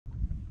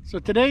So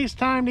today's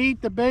time to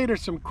eat the bait are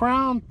some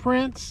Crown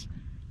Prince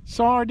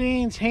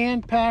sardines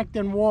hand-packed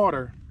in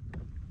water.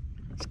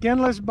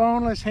 Skinless,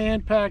 boneless,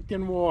 hand-packed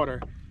in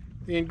water.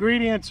 The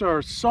ingredients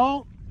are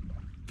salt,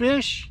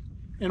 fish,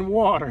 and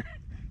water.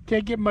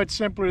 Can't get much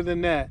simpler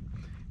than that.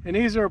 And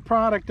these are a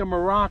product of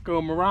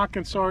Morocco.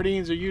 Moroccan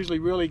sardines are usually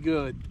really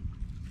good.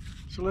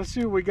 So let's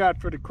see what we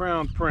got for the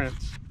Crown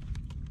Prince.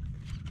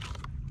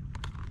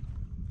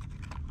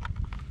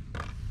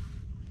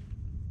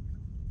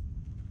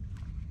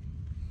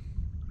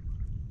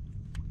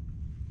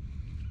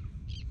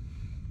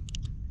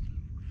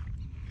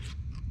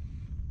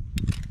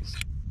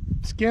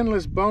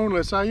 Skinless,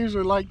 boneless. I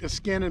usually like the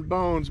skin and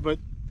bones, but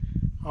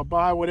I'll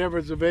buy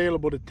whatever's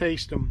available to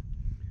taste them.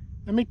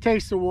 Let me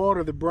taste the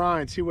water, the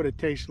brine, see what it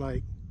tastes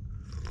like.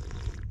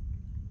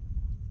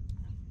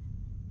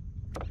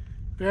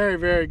 Very,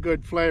 very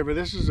good flavor.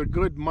 This is a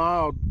good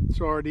mild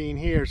sardine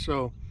here,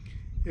 so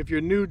if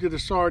you're new to the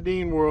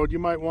sardine world, you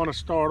might want to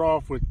start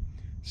off with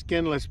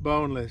skinless,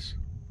 boneless.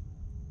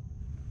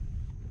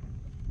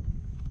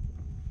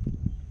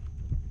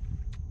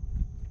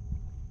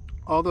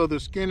 Although the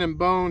skin and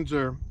bones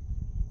are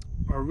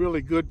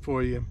really good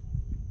for you.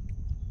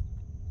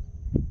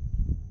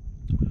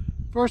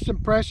 First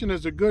impression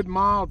is a good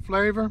mild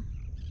flavor.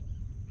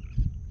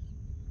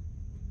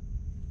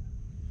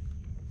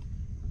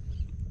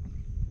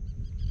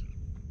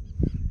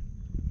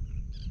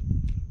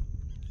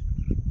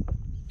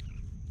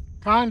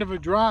 Kind of a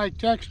dry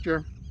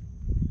texture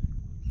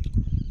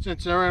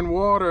since they're in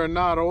water and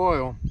not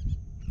oil.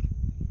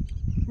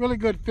 Really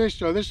good fish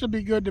though. This would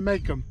be good to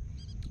make them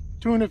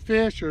tuna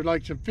fish or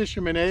like some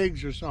fisherman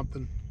eggs or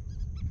something.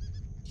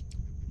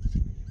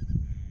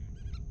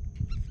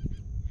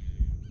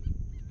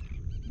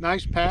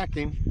 Nice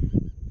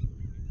packing.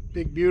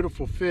 Big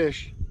beautiful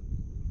fish.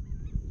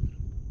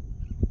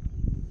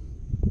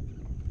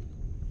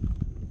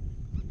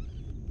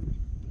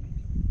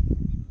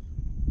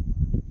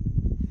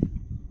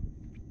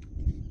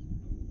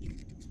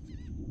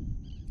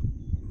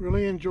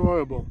 Really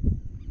enjoyable.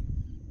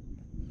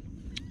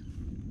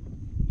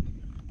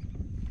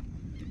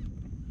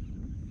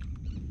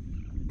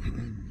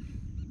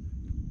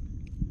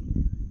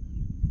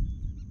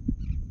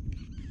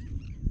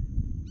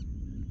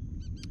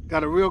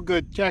 Got a real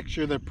good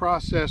texture. They're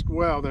processed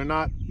well. They're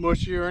not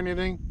mushy or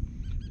anything.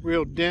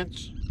 Real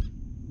dense.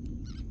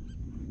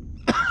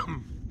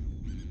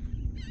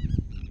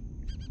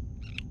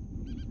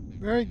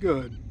 Very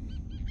good.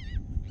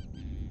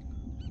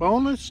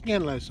 Boneless,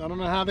 skinless. I don't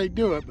know how they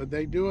do it, but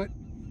they do it,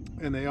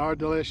 and they are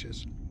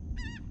delicious.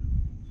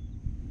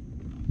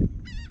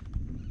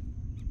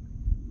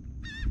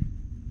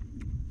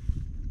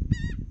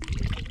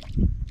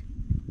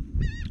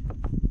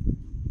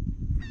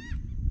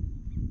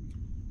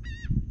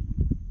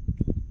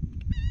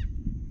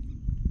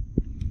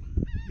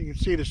 You can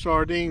see the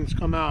sardines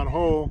come out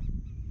whole.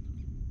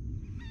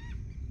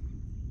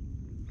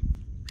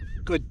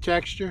 Good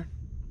texture,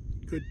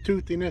 good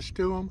toothiness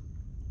to them.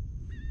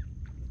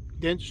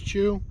 Dense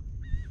chew.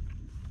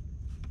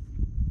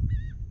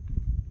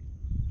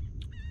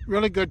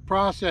 Really good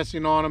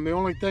processing on them. The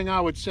only thing I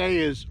would say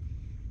is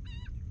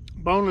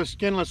boneless,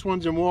 skinless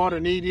ones in water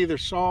need either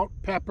salt,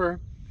 pepper,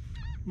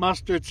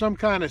 mustard, some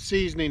kind of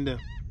seasoning to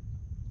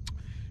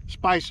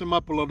spice them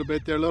up a little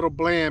bit. They're a little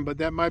bland, but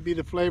that might be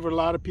the flavor a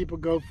lot of people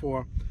go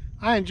for.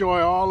 I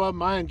enjoy all of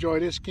them. I enjoy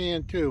this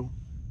can too.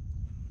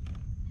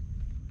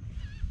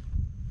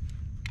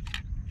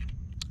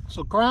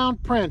 So Crown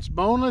Prince,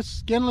 boneless,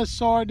 skinless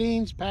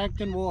sardines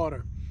packed in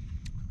water.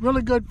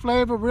 Really good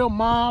flavor, real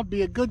mild.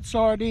 Be a good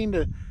sardine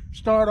to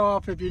start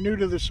off if you're new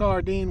to the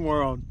sardine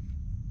world.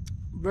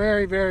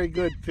 Very, very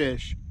good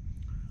fish.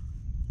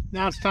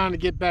 Now it's time to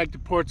get back to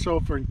Port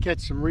Sulphur and catch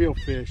some real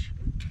fish.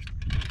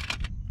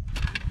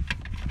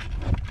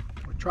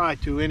 Or try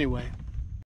to anyway.